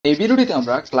এই ভিডিওটিতে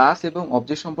আমরা ক্লাস এবং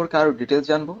অবজেক্ট সম্পর্কে আরো ডিটেলস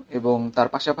জানবো এবং তার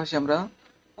পাশাপাশি আমরা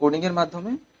কোডিং এর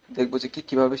মাধ্যমে দেখবো যে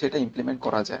কিভাবে সেটা ইমপ্লিমেন্ট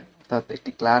করা যায়, অর্থাৎ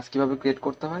একটি ক্লাস কিভাবে ক্রিয়েট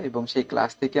করতে হয় এবং সেই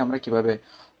ক্লাস থেকে আমরা কিভাবে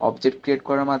অবজেক্ট ক্রিয়েট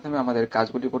করার মাধ্যমে আমাদের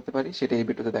কাজগুলি করতে পারি সেটা এই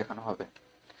ভিডিওতে দেখানো হবে।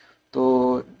 তো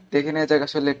দেখে নেওয়া যাক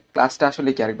আসলে ক্লাসটা আসলে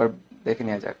কি, আরেকবার দেখে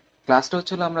নেওয়া যাক। ক্লাসটা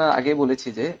হচ্ছে হলো, আমরা আগে বলেছি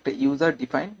যে একটা user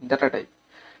define data type.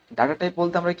 Data type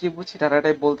বলতে আমরা কি বুঝি? ডাটা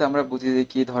টাইপ বলতে আমরা বুঝি যে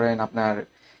কি ধরেন আপনার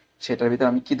সেটার ভিতরে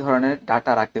আমি কি ধরনের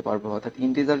ডাটা রাখতে পারবো, অর্থাৎ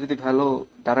ইন্টিজার যদি ভ্যালু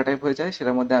ডাটা টাইপ হয়ে যায়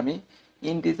সেটার মধ্যে আমি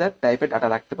ইন্টিজার টাইপের ডাটা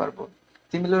রাখতে পারবো।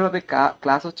 সিমিলার ভাবে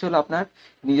ক্লাস হচ্ছে হলো আপনার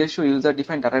নিজস্ব ইউজার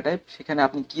ডিফাইন ডাটা টাইপ, সেখানে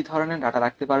আপনি কি ধরনের ডাটা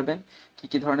রাখতে পারবেন, কি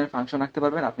কি ধরনের ফাংশন রাখতে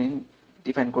পারবেন আপনি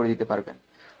ডিফাইন করে দিতে পারবেন।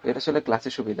 তো এটা আসলে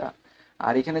ক্লাসের সুবিধা।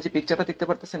 আর এখানে যে পিকচারটা দেখতে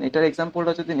পারতেছেন এটার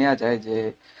এক্সাম্পলটা যদি নেওয়া যায় যে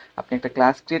আপনি একটা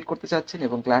ক্লাস ক্রিয়েট করতে চাচ্ছেন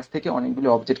এবং ক্লাস থেকে অনেকগুলো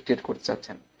অবজেক্ট ক্রিয়েট করতে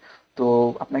চাচ্ছেন। তো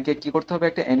আপনাকে কি করতে হবে,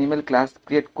 একটা অ্যানিমেল ক্লাস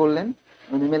ক্রিয়েট করলেন।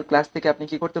 অ্যানিমেল ক্লাস থেকে আপনি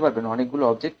কি করতে পারবেন, অনেকগুলো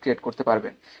অবজেক্ট ক্রিয়েট করতে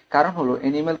পারবেন। কারণ হলো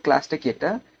অ্যানিমেল ক্লাসটা কি একটা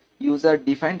ইউজার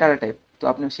ডিফাইন ডাটা টাইপ। তো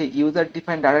আপনি সেই ইউজার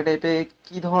ডিফাইন ডাটা টাইপে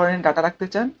কি ধরনের ডাটা রাখতে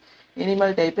চান,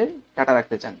 এনিমাল টাইপের ডাটা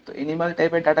রাখতে চান। তো এনিমাল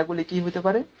টাইপের ডাটাগুলি কি হতে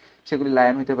পারে, সেগুলি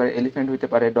লায়ন হতে পারে, এলিফ্যান্ট হতে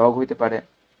পারে, ডগ হতে পারে।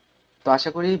 তো আশা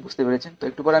করি বুঝতে পেরেছেন। তো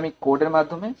একটু পরে আমি কোডের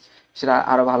মাধ্যমে সেটা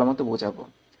আরো ভালো মতো বোঝাবো।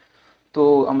 তো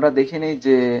আমরা দেখে নেই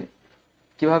যে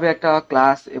কিভাবে একটা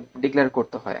ক্লাস ডিক্লেয়ার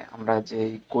করতে হয়। আমরা যে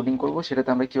কোডিং করব সেটাতে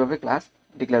আমরা কিভাবে ক্লাস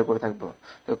ডিক্লেয়ার করে থাকবো।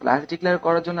 তো ক্লাস ডিক্লেয়ার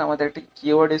করার জন্য আমাদের একটা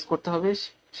কিওয়ার্ড ইউজ করতে হবে,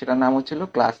 সেটার নাম হচ্ছিল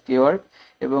ক্লাস কিওয়ার্ড।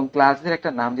 এবং ক্লাসের একটা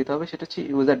নাম দিতে হবে, সেটা হচ্ছে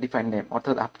ইউজার ডিফাইন নেম,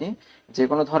 অর্থাৎ আপনি যে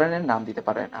কোনো ধরনের নাম দিতে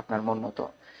পারেন আপনার মন মতো।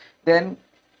 দেন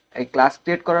এই ক্লাস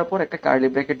ক্রিয়েট করার পর একটা কার্লি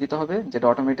ব্র্যাকেট দিতে হবে, যেটা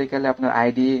অটোমেটিক্যালি আপনার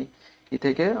আইডি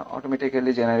থেকে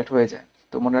অটোমেটিক্যালি জেনারেট হয়ে যায়।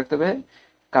 তো মনে রাখতে হবে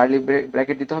কার্লি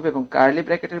ব্র্যাকেট দিতে হবে এবং কার্লি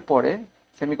ব্র্যাকেটের পরে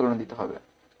সেমিকোলন দিতে হবে।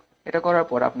 এটা করার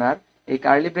পর আপনার এই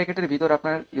কার্লি ব্র্যাকেটের ভিতর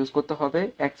আপনার ইউজ করতে হবে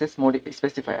অ্যাক্সেস মোড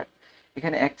স্পেসিফায়ার।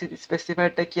 এখানে অ্যাক্সেস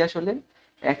স্পেসিফায়ারটা কি আসলে?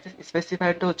 অ্যাক্সেস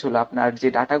স্পেসিফায়ারটা হচ্ছে হলো আপনার যে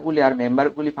ডাটাগুলি আর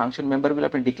মেম্বারগুলি, ফাংশন মেম্বারগুলি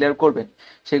আপনি ডিক্লেয়ার করবেন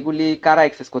সেগুলি কারা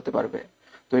অ্যাক্সেস করতে পারবে।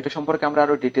 তো এটা সম্পর্কে আমরা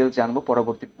আরো ডিটেলস জানবো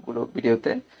পরবর্তী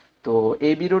ভিডিওতে। তো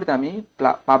এই ভিডিওতে আমি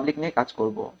পাবলিক নিয়ে কাজ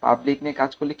করব। পাবলিক নিয়ে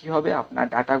কাজ করলে কি হবে, আপনার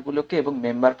ডাটাগুলোকে এবং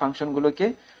মেম্বার ফাংশনগুলোকে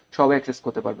সব অ্যাক্সেস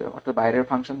করতে পারবে, অর্থাৎ বাইরের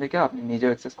ফাংশন থেকে আপনি নিজেও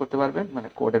অ্যাক্সেস করতে পারবেন, মানে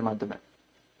কোডের মাধ্যমে।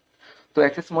 তো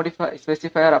অ্যাক্সেস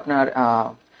স্পেসিফায়ার আপনার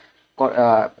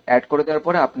অ্যাড করে দেওয়ার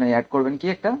পরে আপনি অ্যাড করবেন কি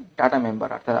একটা ডাটা মেম্বার,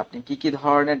 অর্থাৎ আপনি কি কি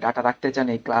ধরনের ডাটা রাখতে চান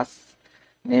এই ক্লাস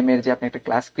নেমের, যে আপনি একটা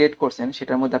ক্লাস ক্রিয়েট করছেন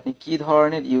সেটার মধ্যে আপনি কি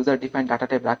ধরনের ইউজার ডিফাইন ডাটা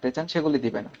টাইপ রাখতে চান সেগুলি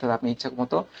দিবেন। অর্থাৎ আপনি ইচ্ছা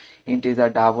মতো ইন্টিজার,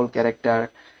 ডাবল ক্যারেক্টার,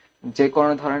 যে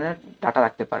কোনো ধরনের ডাটা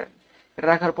রাখতে পারেন। এটা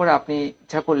রাখার পরে আপনি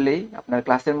ইচ্ছা করলেই আপনার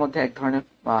ক্লাসের মধ্যে এক ধরনের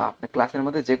আপনার ক্লাসের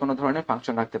মধ্যে যে কোনো ধরনের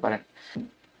ফাংশন রাখতে পারেন,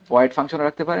 ভয়েড ফাংশনও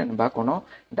রাখতে পারেন বা কোনো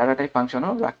ডাটা টাইপ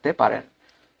ফাংশনও রাখতে পারেন।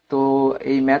 তো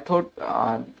এই মেথড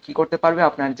কি করতে পারবে,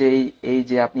 আপনার যে এই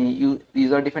যে আপনি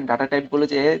ইউজার ডিফাইন ডাটা টাইপ গুলো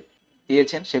যে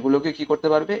দিয়েছেন সেগুলোকে কি করতে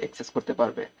পারবে, অ্যাক্সেস করতে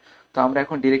পারবে। তো আমরা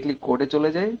এখন ডিরেক্টলি কোডে চলে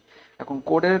যাই। এখন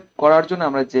কোডে করার জন্য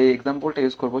আমরা যে এক্সাম্পলটা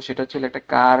ইউজ করব সেটা হচ্ছে একটা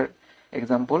কার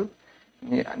এক্সাম্পল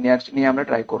নিয়ে আমরা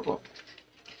ট্রাই করব।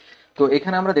 তো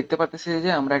এখানে আমরা দেখতে পাচ্ছি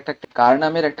যে আমরা একটা কার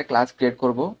নামের একটা ক্লাস ক্রিয়েট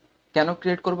করব। কেন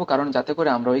ক্রিয়েট করব, কারণ যাতে করে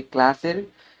আমরা ওই ক্লাসের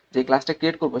যে ক্লাসটা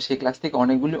ক্রিয়েট করব সেই ক্লাস থেকে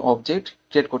অনেকগুলি অবজেক্ট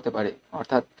ক্রিয়েট করতে পারি।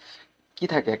 অর্থাৎ কি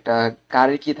থাকে, একটা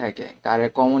কারের কি থাকে, কারের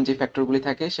কমন যে ফ্যাক্টরগুলি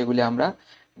থাকে সেগুলি আমরা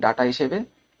ডাটা হিসেবে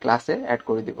ক্লাসে অ্যাড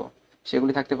করে দিব।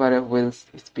 সেগুলি থাকতে পারে হুইলস,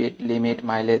 স্পিড, লিমিট,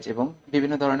 মাইলেজ এবং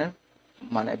বিভিন্ন ধরনের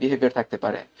মানে বিহেভিয়ার থাকতে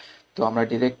পারে। তো আমরা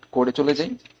ডিরেক্ট কোডে চলে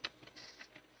যাই।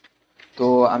 তো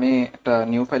আমি একটা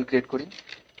নিউ ফাইল ক্রিয়েট করি,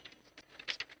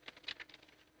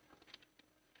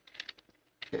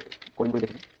 কোডিং করে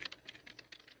দেখি।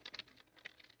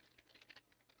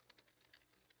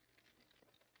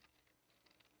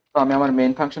 তো আমি আমার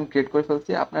মেইন ফাংশন ক্রিয়েট করে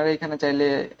ফেলছি। আপনারা এখানে চাইলে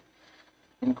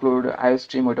ইনক্লুড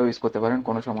আইওস্ট্রিম ওইটাও ইউজ করতে পারেন,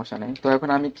 কোনো সমস্যা নেই। তো এখন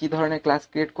আমি কি ধরনের ক্লাস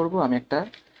ক্রিয়েট করব, আমি একটা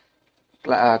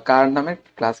কার নামের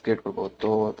ক্লাস ক্রিয়েট করব। তো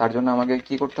তার জন্য আমাকে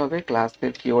কি করতে হবে,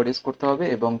 ক্লাসের কিওয়ার্ড ইউজ করতে হবে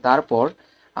এবং তারপর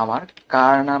আমার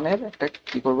কার নামের একটা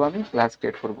কি করব, আমি ক্লাস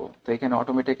ক্রিয়েট করব। তো এখানে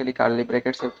অটোমেটিক্যালি কার্লি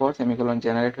ব্র্যাকেটস এর পর সেমিকোলন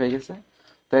জেনারেট হয়ে গেছে।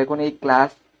 তো এখন এই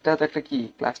ক্লাসটা তো একটা কি,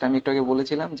 ক্লাসটা আমি একটু আগে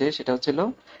বলেছিলাম যে সেটা হচ্ছিল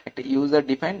একটা ইউজার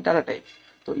ডিফাইন্ড ডাটা টাইপ।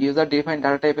 তো ইউজার ডিফাইন্ড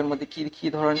ডাটা টাইপের মধ্যে কি কি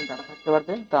ধরনের ডাটা থাকতে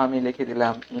পারবে, তো আমি লিখে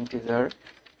দিলাম ইন্টিজার,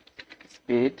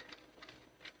 স্পিড,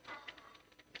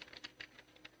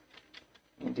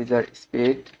 ইন্টিজার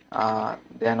স্পিড,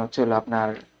 দেন হচ্ছে হলো আপনার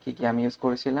কি কি আমি ইউজ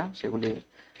করেছিলাম সেগুলি,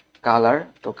 কালার,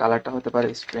 তো কালারটা হতে পারে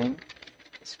স্ট্রিং,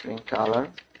 স্ট্রিং কালার।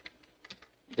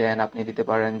 দেন আপনি দিতে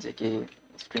পারেন যে কি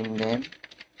স্ট্রিং নেম,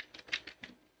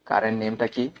 কারেন্ট নেমটা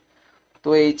কি। তো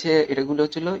এই যে এটাগুলো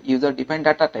হচ্ছিল ইউজার ডিফাইন্ড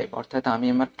ডাটা টাইপ, অর্থাৎ আমি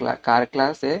আমার কার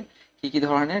ক্লাসে কি কি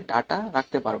ধরনের ডাটা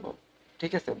রাখতে পারবো।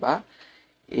 ঠিক আছে, বা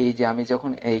এই যে আমি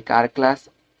যখন এই কার ক্লাস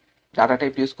ডাটা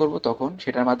টাইপ ইউজ করব তখন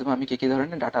সেটার মাধ্যমে আমি কি কি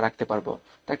ধরনের ডাটা রাখতে পারবো।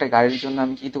 তো একটা গাড়ির জন্য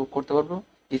আমি কি করতে পারবো,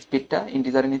 স্পিডটা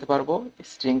ইন্টিজারে নিতে পারবো,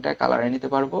 স্ট্রিংটা কালারে নিতে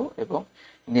পারবো এবং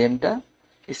নেমটা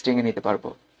স্ট্রিং এ নিতে পারবো।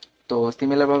 তো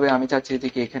সিমিলার ভাবে আমি চাচ্ছি যে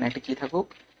কি এখানে একটা কি থাকুক,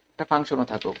 একটা ফাংশনও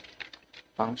থাকুক।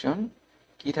 ফাংশন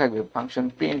কি থাকবে, ফাংশন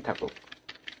প্রিন্ট থাকুক।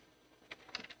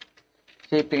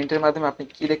 সেই প্রিন্টের মাধ্যমে আপনি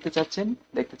কি দেখতে চাচ্ছেন,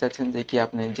 দেখতে চাচ্ছেন যে কি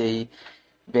আপনি যেই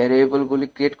ভ্যারিয়েবল গুলি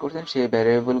ক্রিয়েট করছেন সেই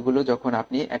ভ্যারিয়েবল গুলো যখন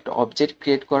আপনি একটা অবজেক্ট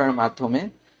ক্রিয়েট করার মাধ্যমে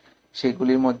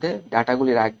সেগুলির মধ্যে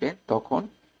ডাটাগুলি রাখবেন তখন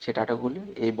সেই ডাটাগুলি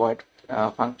এই ভয়েড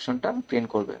ফাংশনটা প্রিন্ট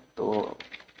করবে। তো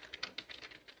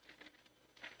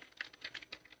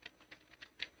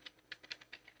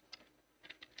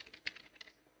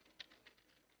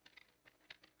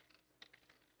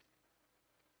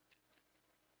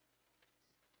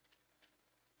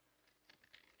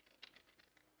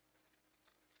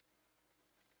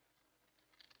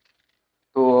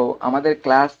তো আমাদের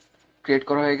ক্লাস ক্রিয়েট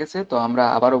করা হয়ে গেছে। তো আমরা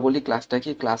আবারও বলি ক্লাসটা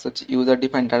কি, ক্লাস হচ্ছে user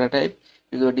defined data type.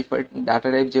 User defined data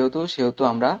type যেহেতু সেহেতু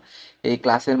আমরা এই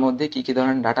ক্লাসের মধ্যে কি কি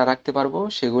ধরনের ডাটা রাখতে পারবো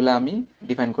সেগুলো আমি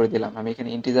ডিফাইন করে দিলাম। আমি এখানে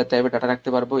ইন্টিজার টাইপের ডাটা রাখতে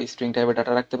পারবো, স্ট্রিং টাইপের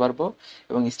ডাটা রাখতে পারবো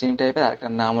এবং স্ট্রিং টাইপের আরেকটা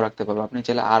নামও রাখতে পারবো। আপনি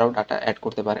চাইলে আরও ডাটা অ্যাড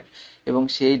করতে পারেন এবং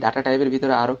সেই ডাটা টাইপের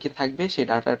ভিতরে আরও কি থাকবে, সেই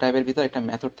ডাটা টাইপের ভিতরে একটা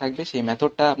মেথড থাকবে। সেই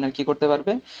মেথডটা আপনার কি করতে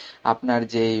পারবে, আপনার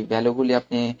যেই ভ্যালুগুলি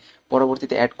আপনি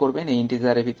পরবর্তীতে অ্যাড করবেন এই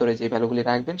ইন্টিজারের ভিতরে যে ভ্যালুগুলি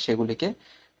রাখবেন সেগুলিকে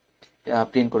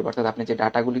প্রিন্ট করবে। অর্থাৎ আপনি যে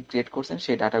ডাটাগুলি ক্রিয়েট করছেন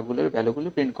সেই ডাটাগুলোর ভ্যালুগুলি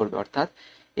প্রিন্ট করবে। অর্থাৎ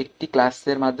একটি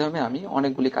ক্লাসের মাধ্যমে আমি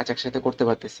অনেকগুলি কাজ একসাথে করতে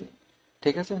পারতেছি।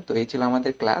 ঠিক আছে, তো এই ছিল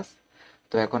আমাদের ক্লাস।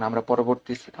 তো এখন আমরা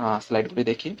পরবর্তী স্লাইডগুলি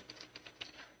দেখি।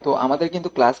 তো আমাদের কিন্তু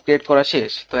ক্লাস ক্রিয়েট করা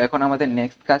শেষ। তো এখন আমাদের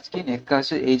নেক্সট কাজ কি, নেক্সট কাজ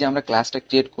হচ্ছে এই যে আমরা ক্লাসটা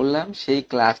ক্রিয়েট করলাম সেই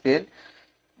ক্লাসের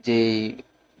যেই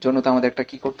জন্য তো আমাদের একটা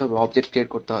কি করতে হবে, অবজেক্ট ক্রিয়েট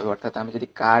করতে হবে। অর্থাৎ আমি যদি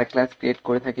কার ক্লাস ক্রিয়েট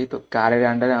করে থাকি তো কারের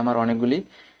আন্ডারে আমার অনেকগুলি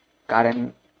কারেন্ট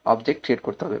অবজেক্ট ক্রিয়েট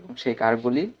করতে হবে এবং সেই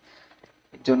কারগুলির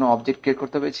জন্য অবজেক্ট ক্রিয়েট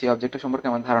করতে হবে, সেই অবজেক্টটা সম্পর্কে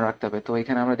আমার ধারণা রাখতে হবে। তো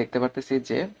এখানে আমরা দেখতে পারতেছি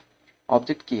যে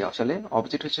অবজেক্ট কি, আসলে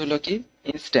অবজেক্ট হচ্ছে হলো কি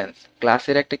ইনস্ট্যান্স,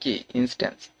 ক্লাসের একটা কি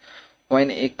instance. When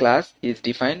a class is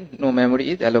defined, no memory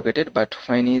is allocated, but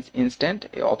when is instant,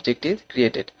 a object is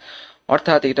created.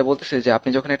 অর্থাৎ এটা বলতেছে যে আপনি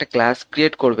যখন একটা ক্লাস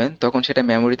ক্রিয়েট করবেন তখন সেটা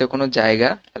মেমোরিতে কোনো জায়গা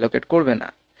অ্যালোকেট করবে না।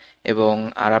 এবং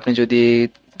আর আপনি যদি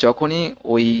যখনই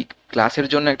ওই ক্লাসের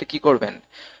জন্য একটা কি করবেন,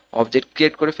 অবজেক্ট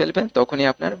ক্রিয়েট করে ফেলবেন তখনই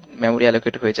আপনার মেমোরি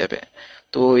অ্যালোকেট হয়ে যাবে।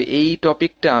 তো এই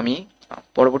টপিকটা আমি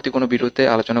পরবর্তী কোনো ভিডিওতে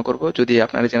আলোচনা করব। যদি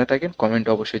আপনারা জেনে থাকেন কমেন্টে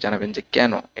অবশ্যই জানাবেন যে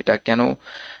কেন এটা, কেন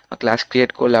ক্লাস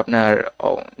ক্রিয়েট করলে আপনার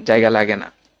জায়গা লাগে না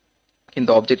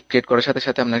কিন্তু অবজেক্ট ক্রিয়েট করার সাথে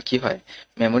সাথে আপনার কি হয়,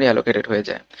 মেমোরি অ্যালোকেটেড হয়ে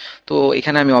যায়। তো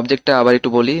এখানে আমি অবজেক্টটা আবার একটু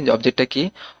বলি যে অবজেক্টটা কি।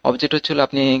 অবজেক্ট হচ্ছে হলো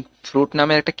আপনি ফ্রুট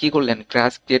নামের একটা কি করলেন,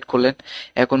 ক্লাস ক্রিয়েট করলেন।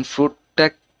 এখন ফ্রুটটা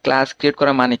ক্লাস ক্রিয়েট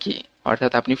করা মানে কি,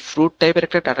 অর্থাৎ আপনি ফ্রুট টাইপের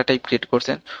একটা ডাটা টাইপ ক্রিয়েট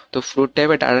করছেন। তো ফ্রুট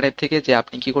টাইপের ডাটা টাইপ থেকে যে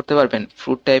আপনি কি করতে পারবেন,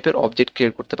 ফ্রুট টাইপের অবজেক্ট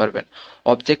ক্রিয়েট করতে পারবেন।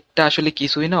 অবজেক্টটা আসলে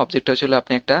কিছুই না, অবজেক্টটা আসলে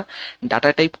আপনি একটা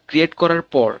ডাটা টাইপ ক্রিয়েট করার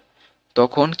পর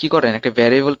তখন কি করেন, একটা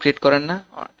ভ্যারিয়েবল ক্রিয়েট করেন না,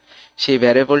 সেই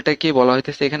ভ্যারিয়েবলটাকে বলা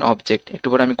হইতেছে এখানে অবজেক্ট। একটু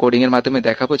পরে আমি কোডিং এর মাধ্যমে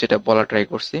দেখাবো যেটা বলা ট্রাই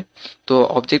করছি। তো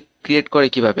অবজেক্ট ক্রিয়েট করে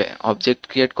কিভাবে, অবজেক্ট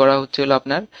ক্রিয়েট করা হচ্ছে হলো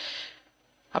আপনার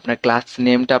আপনার ক্লাস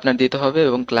নেমটা আপনার দিতে হবে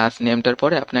এবং ক্লাস নেমটার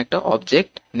পরে আপনার একটা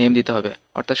অবজেক্ট নেম দিতে হবে।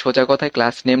 অর্থাৎ সোজা কথায়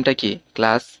ক্লাস নেমটা কি,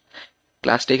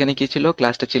 ক্লাসটা এখানে কি ছিল,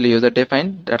 ক্লাসটা ছিল ইউজার ডিফাইন্ড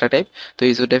ডাটা টাইপ। তো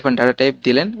ইউজার ডিফাইন্ড ডাটা টাইপ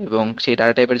দিলেন এবং সেই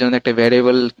ডাটা টাইপের জন্য একটা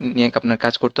ভ্যারিয়েবল নিয়ে আপনার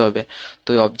কাজ করতে হবে। তো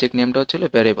অবজেক্ট নেমটা হচ্ছিল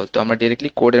ভ্যারিয়েবল। তো আমরা ডিরেক্টলি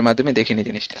কোডের মাধ্যমে দেখে নিই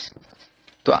জিনিসটা।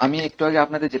 তো আমি একটু আগে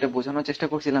আপনাদের যেটা বোঝানোর চেষ্টা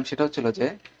করছিলাম সেটা হচ্ছিল যে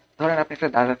ধরেন আপনি একটা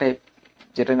ডাটা টাইপ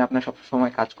যেটা নিয়ে আপনার সব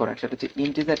সময় কাজ করেন সেটা হচ্ছে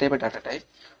ইন্টিজার টাইপের ডাটা টাইপ।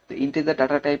 তো ইন্টিজার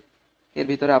ডাটা টাইপ এর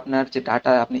ভিতরে আপনার যে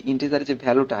ডাটা, আপনি ইন্টিজারের যে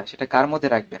ভ্যালুটা সেটা কার মধ্যে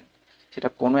রাখবেন, সেটা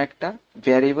কোনো একটা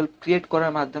ভ্যারিয়েবল ক্রিয়েট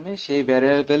করার মাধ্যমে সেই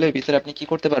ভ্যারিয়েবলের ভিতরে আপনি কি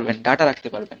করতে পারবেন, ডাটা রাখতে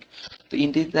পারবেন। তো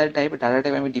ইন্টিজার টাইপের ডাটা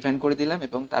টাইপ আমি ডিফাইন করে দিলাম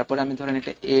এবং তারপরে আমি ধরেন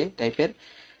একটা এ টাইপের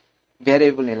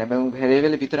ভ্যারিয়েবল নিলাম এবং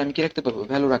ভ্যারিয়েবলের ভিতরে আমি কি রাখতে পারবো,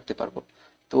 ভ্যালু রাখতে পারবো।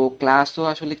 তো ক্লাসও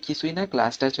আসলে কিছুই না,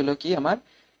 ক্লাসটা হলো কি আমার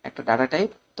একটা ডাটা টাইপ।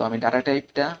 তো আমি ডাটা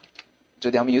টাইপটা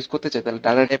যদি আমি ইউজ করতে চাই তাহলে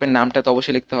ডাটা টাইপের নামটা তো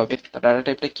অবশ্যই লিখতে হবে। তো ডাটা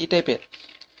টাইপটা কি টাইপের,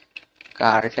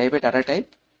 কার টাইপের ডাটা টাইপ।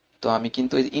 তো আমি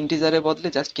কিন্তু ইন্টিজারের বদলে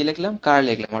জাস্ট কি লিখলাম, কার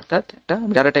লিখলাম, অর্থাৎ একটা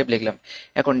ডাটা টাইপ লিখলাম।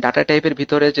 এখন ডাটা টাইপের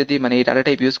ভিতরে যদি মানে এই ডাটা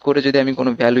টাইপ ইউজ করে যদি আমি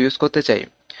কোনো ভ্যালু ইউজ করতে চাই,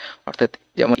 অর্থাৎ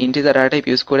যেমন ইন্টিজার ডাটা টাইপ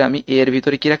ইউজ করে আমি এ এর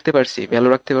ভিতরে কি রাখতে পারছি, ভ্যালু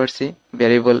রাখতে পারছি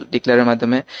ভ্যারিয়েবল ডিক্লেয়ারের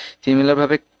মাধ্যমে। সিমিলার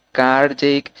ভাবে কার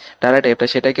যেই ডাটা টাইপটা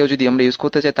সেটাকেও যদি আমরা ইউজ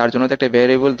করতে চাই তার জন্য তো একটা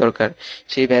ভ্যারিয়েবল দরকার।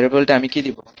 সেই ভ্যারিয়েবলটা আমি কি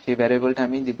দিব, সেই ভ্যারিয়েবলটা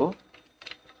আমি দিব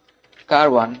কার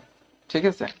ওয়ান। ঠিক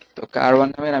আছে, তো কার ওয়ান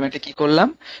নামের আমি একটা কি করলাম,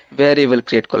 ভ্যারিয়েবল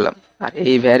ক্রিয়েট করলাম। আর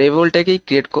এই ভ্যারিয়েবলটাকেই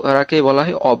ক্রিয়েট করাকে বলা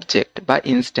হয় অবজেক্ট বা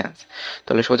ইনস্ট্যান্স।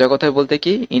 তাহলে সোজা কথায় বলতে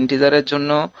কি, ইন্টিজারের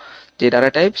জন্য যে ডাটা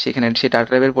টাইপ, সেখানে সেই ডাটা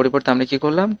টাইপের পরিবর্তে আমরা কি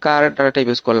করলাম, কার ডাটা টাইপ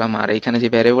ইউজ করলাম। আর এখানে যে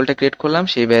ভ্যারিয়েবলটা ক্রিয়েট করলাম,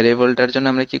 সেই ভ্যারিয়েবলটার জন্য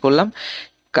আমরা কি করলাম,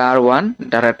 car one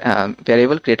data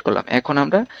variable create করলাম। এখন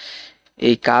আমরা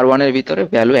এই কার ওয়ানের ভিতরে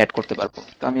ভ্যালু অ্যাড করতে পারবো।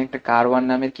 তো আমি একটা কার ওয়ান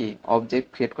নামের কি অবজেক্ট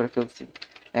ক্রিয়েট করে ফেলছি।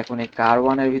 এখন এই কার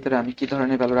ওয়ানের ভিতরে আমি কি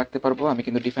ধরনের ভ্যালু রাখতে পারবো, আমি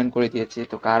কিন্তু ডিফাইন করে দিয়েছি।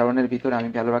 তো কার ওয়ানের ভিতরে আমি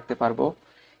ভ্যালু রাখতে পারবো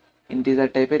ইন্টিজার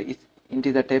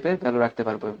টাইপের, ভ্যালু রাখতে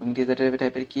পারবো। ইন্টিজার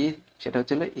টাইপের কি, সেটা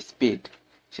হচ্ছে স্পিড।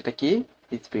 সেটা কি,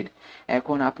 স্পিড।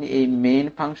 এখন আপনি এই মেইন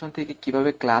ফাংশন থেকে কিভাবে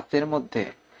ক্লাসের মধ্যে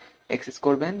অ্যাক্সেস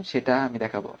করবেন সেটা আমি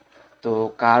দেখাবো। তো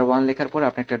কার ওয়ান লেখার পরে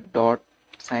আপনি একটা ডট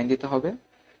সাইন দিতে হবে,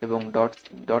 এবং ডট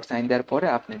ডট সাইন দেওয়ার পরে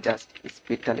আপনি জাস্ট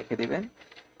স্পিডটা লিখে দিবেন,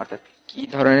 অর্থাৎ কি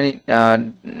ধরনের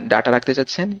ডাটা রাখতে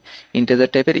চাচ্ছেন, ইন্টিজার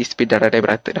টাইপের স্পিড ডাটা টাইপ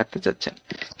রাখতে চাচ্ছেন।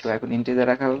 তো এখন ইন্টিজার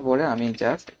রাখার পরে আমি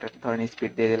জাস্ট একটা ধরনের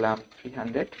স্পিড দিয়ে দিলাম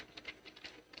 300।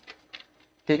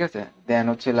 ঠিক আছে, দেন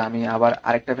হচ্ছিল আমি আবার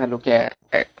আরেকটা ভ্যালুকে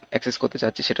অ্যাক্সেস করতে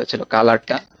চাচ্ছি, সেটা হচ্ছিল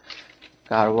কালারটা,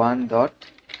 কার ওয়ান ডট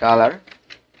কালার।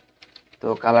 তো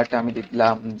কালারটা আমি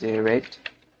দিলাম যে রেড।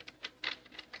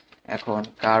 এখন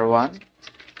কার ওয়ান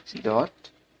ডট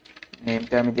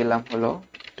নেমটা আমি দিলাম হলো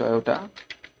টয়োটা।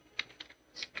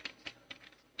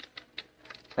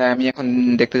 তাই আমি এখন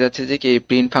দেখতে যাচ্ছি যে কি এই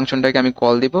প্রিন্ট ফাংশনটাকে আমি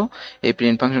কল দিব। এই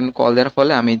প্রিন্ট ফাংশন কল দেওয়ার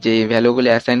ফলে আমি যে ভ্যালুগুলি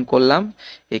অ্যাসাইন করলাম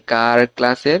এই কার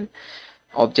ক্লাসের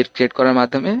অবজেক্ট ক্রিয়েট করার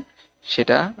মাধ্যমে,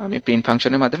 সেটা আমি প্রিন্ট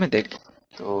ফাংশনের মাধ্যমে দেখব।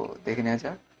 তো দেখে নেওয়া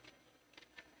যাক।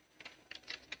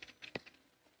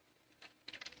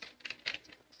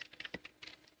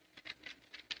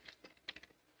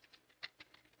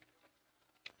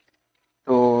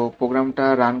 তো প্রোগ্রামটা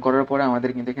রান করার পরে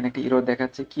আমাদের কিন্তু এখানে একটা এরর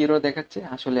দেখাচ্ছে। কি এরর দেখাচ্ছে,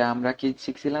 আসলে আমরা কি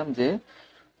শিখছিলাম যে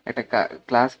একটা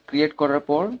ক্লাস ক্রিয়েট করার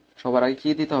পর সবার আগে কি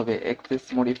দিতে হবে, অ্যাক্সেস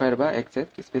মডিফায়ার বা অ্যাক্সেস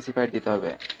স্পেসিফায়ার দিতে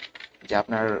হবে। যে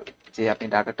আপনার, যে আপনি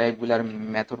ডাটা টাইপগুলো আর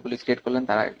মেথডগুলি ক্রিয়েট করলেন,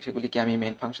 তারা সেগুলি কি আমি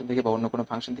মেইন ফাংশন থেকে বা অন্য কোনো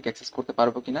ফাংশন থেকে অ্যাক্সেস করতে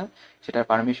পারবো কিনা, সেটার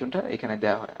পারমিশনটা এখানে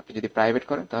দেওয়া হয়। আপনি যদি প্রাইভেট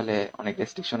করেন তাহলে অনেক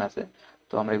রেস্ট্রিকশন আছে,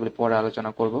 তো আমরা এগুলি পরে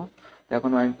আলোচনা করব। তো এখন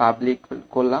আমি পাবলিক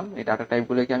করলাম, এই ডাটা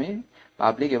টাইপগুলোকে আমি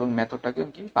পাবলিক, এবং মেথডটাকে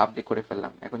কি পাবলিক করে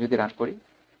ফেললাম। এখন যদি রান করি,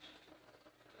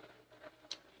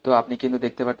 তো আপনি কিন্তু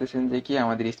দেখতে পারতেছেন যে কি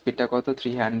আমাদের স্পিডটা কত,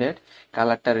 300,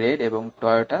 কালারটা রেড, এবং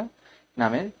টয়োটা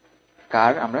নামের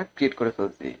কার আমরা ক্রিয়েট করে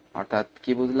ফেলছি। অর্থাৎ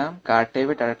কি বুঝলাম, কার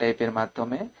টাইপের ডাটা টাইপের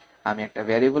মাধ্যমে আমি একটা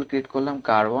ভ্যারিয়েবল ক্রিয়েট করলাম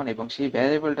কার ওয়ান, এবং সেই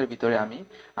ভ্যারিয়েবলটার ভিতরে আমি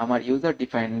আমার ইউজার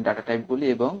ডিফাইন্ড ডাটা টাইপগুলি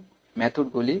এবং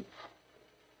মেথডগুলি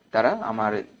দ্বারা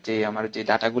আমার যে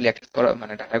ডাটাগুলি অ্যাক্সেস করা,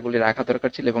 মানে ডাটাগুলি রাখা দরকার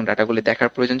ছিল এবং ডাটাগুলি দেখার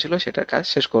প্রয়োজন ছিল, সেটার কাজ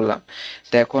শেষ করলাম।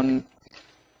 তো এখন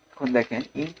এখন দেখেন,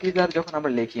 ইন্টিজার যখন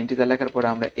আমরা লিখি, ইন্টিজার লেখার পরে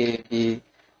আমরা এ বি,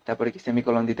 তারপরে কি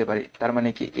সেমিকোলন দিতে পারি। তার মানে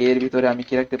কি এ এর ভিতরে আমি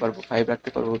কি রাখতে পারবো, 5 রাখতে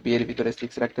পারবো, বি এর ভিতরে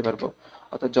 6 রাখতে পারবো।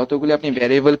 অর্থাৎ যতগুলি আপনি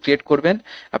ভ্যারিয়েবল ক্রিয়েট করবেন,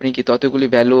 আপনি কি ততগুলি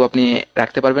ভ্যালু আপনি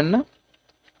রাখতে পারবেন না।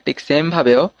 ঠিক সেম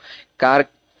ভাবেও কার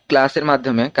ক্লাসের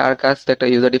মাধ্যমে, কার ক্লাস একটা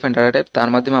ইউজার ডিফাইন্ড ডাটা টাইপ, তার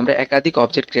মাধ্যমে আমরা একাধিক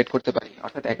অবজেক্ট ক্রিয়েট করতে পারি,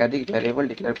 অর্থাৎ একাধিক ভ্যারিয়েবল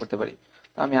ডিক্লেয়ার করতে পারি।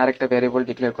 তো আমি আরেকটা ভ্যারিয়েবল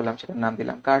ডিক্লেয়ার করলাম, সেটার নাম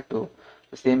দিলাম কার টু।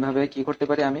 তো সেম ভাবে কি করতে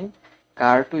পারি, আমি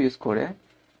কার টু ইউজ করে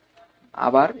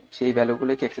আবার সেই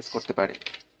ভ্যালুগুলোকে অ্যাক্সেস করতে পারি।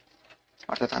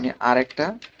 অর্থাৎ আমি আর একটা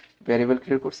ভ্যারিয়েবল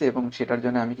ক্রিয়েট করছি, এবং সেটার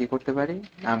জন্য আমি কি করতে পারি,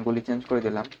 নামগুলি চেঞ্জ করে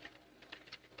দিলাম।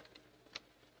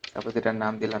 তারপর এটার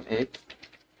নাম দিলাম এক্স।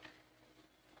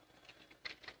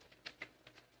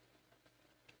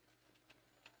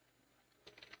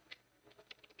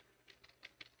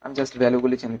 আমি জাস্ট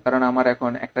ভ্যালুগুলি চেঞ্জ, কারণ আমার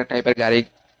এখন একটা টাইপের গাড়ি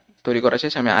তৈরি করা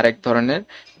শেষ, আমি আরেক ধরনের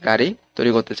গাড়ি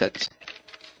তৈরি করতে চাচ্ছি।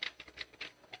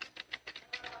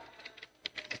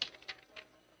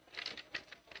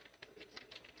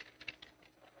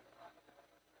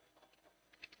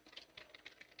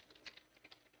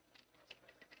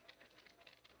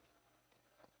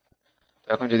 তো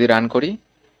এখন যদি রান করি,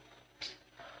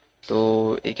 তো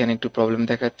এখানে একটু প্রবলেম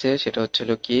দেখাচ্ছে, সেটা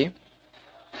হচ্ছিল কি,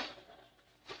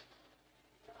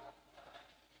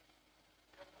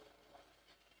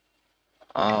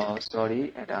 সরি,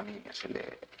 এটা আমি আসলে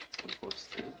ভুল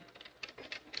করছি।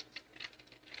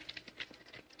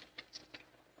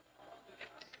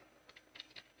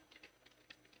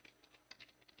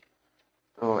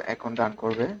 তো এখন রান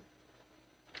করবে।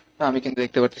 তো আমি কিন্তু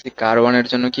দেখতে পাচ্ছি কার ওয়ানের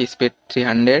জন্য কি স্পিড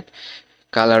 300,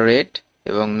 কালার রেড,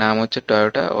 এবং নাম হচ্ছে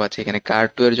টয়োটা। ও আছে, এখানে কার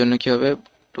টু এর জন্য কি হবে,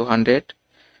 200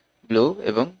 ব্লু,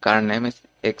 এবং কার নেম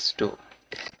এক্স টু।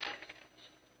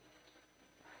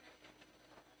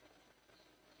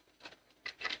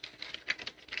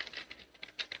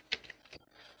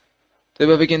 তো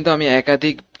এভাবে কিন্তু আমি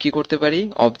একাধিক কি করতে পারি,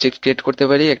 অবজেক্ট ক্রিয়েট করতে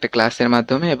পারি একটা ক্লাসের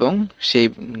মাধ্যমে, এবং সেই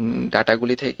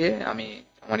ডাটাগুলি থেকে আমি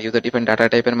আমার ইউজার ডিফাইন্ড ডাটা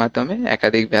টাইপের মাধ্যমে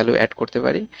একাধিক ভ্যালু অ্যাড করতে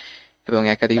পারি, এবং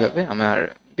একাধিকভাবে আমার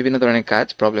বিভিন্ন ধরনের কাজ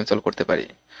প্রবলেম সলভ করতে পারি।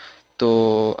 তো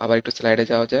আবার একটু স্লাইডে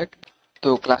যাওয়া যাক। তো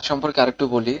ক্লাস সম্পর্কে আরেকটু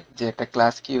বলি যে একটা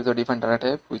ক্লাস কি user defined data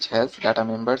type which has data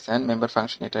members and member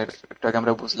function, এটা একটু আগে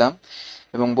আমরা বুঝলাম।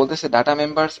 এবং বলতেছে data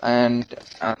members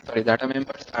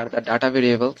are the data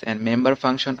variables and member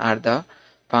function are the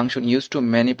function use to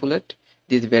manipulate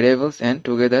these variables, and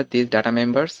together these data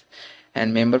members and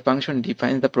member function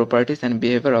defines the properties and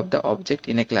behavior of the object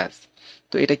in a class.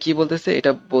 তো এটা কি বলতেছে,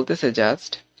 এটা বলতেছে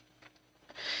just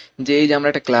যে এই যে আমরা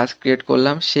একটা ক্লাস ক্রিয়েট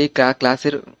করলাম, সেই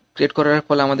ক্লাসের ক্রিয়েট করার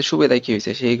ফলে আমাদের সুবিধা কি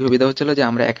হয়েছে, সেই সুবিধা হচ্ছিল যে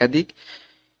আমরা একাধিক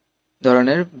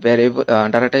ধরনের ভ্যারিয়েবল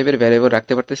ডাটা টাইপের ভ্যারিয়েবল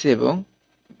রাখতে পারতেছি, এবং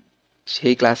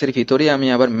সেই ক্লাসের ভিতরেই আমি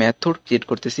আবার মেথড ক্রিয়েট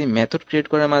করতেছি। মেথড ক্রিয়েট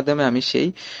করার মাধ্যমে আমি সেই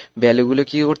ভ্যালুগুলো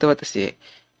কি করতে পারতেছি,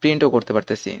 প্রিন্টও করতে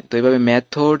পারতেছি। তো এইভাবে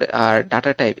মেথড আর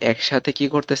ডাটা টাইপ একসাথে কি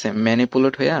করতেছে,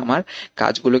 ম্যানিপুলেট হয়ে আমার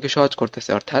কাজগুলোকে সহজ করতেছে।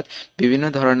 অর্থাৎ বিভিন্ন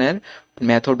ধরনের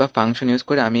মেথড বা ফাংশন ইউজ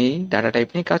করে আমি এই ডাটা টাইপ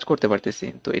নিয়ে কাজ করতে পারতেছি।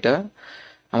 তো এটা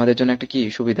আমাদের জন্য একটা কি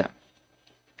সুবিধা।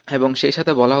 এবং সেই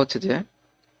সাথে বলা হচ্ছে যে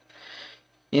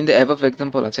ইন দ্য অ্যাবভ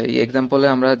এক্সাম্পল, আছে এই এক্সাম্পলে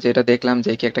আমরা যেটা দেখলাম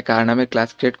যে কি একটা কার নামের ক্লাস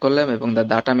ক্রিয়েট করলাম এবং the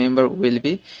data member will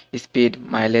be speed,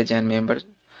 mileage and member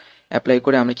apply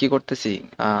করে আমরা কি করতেছি,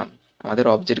 আমাদের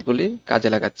অবজেক্টগুলি কাজে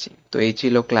লাগাচ্ছি। তো এই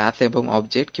ছিল ক্লাস এবং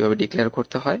অবজেক্ট কিভাবে ডিক্লেয়ার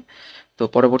করতে হয়। তো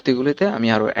পরবর্তীগুলিতে আমি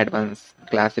আরো অ্যাডভান্স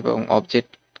ক্লাস এবং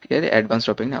অবজেক্ট এর অ্যাডভান্স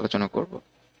টপিক নিয়ে আলোচনা করব।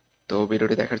 তো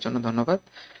ভিডিওটি দেখার জন্য ধন্যবাদ।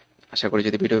 আশা করি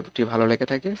যদি ভিডিওটি ভালো লেগে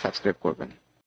থাকে সাবস্ক্রাইব করবেন।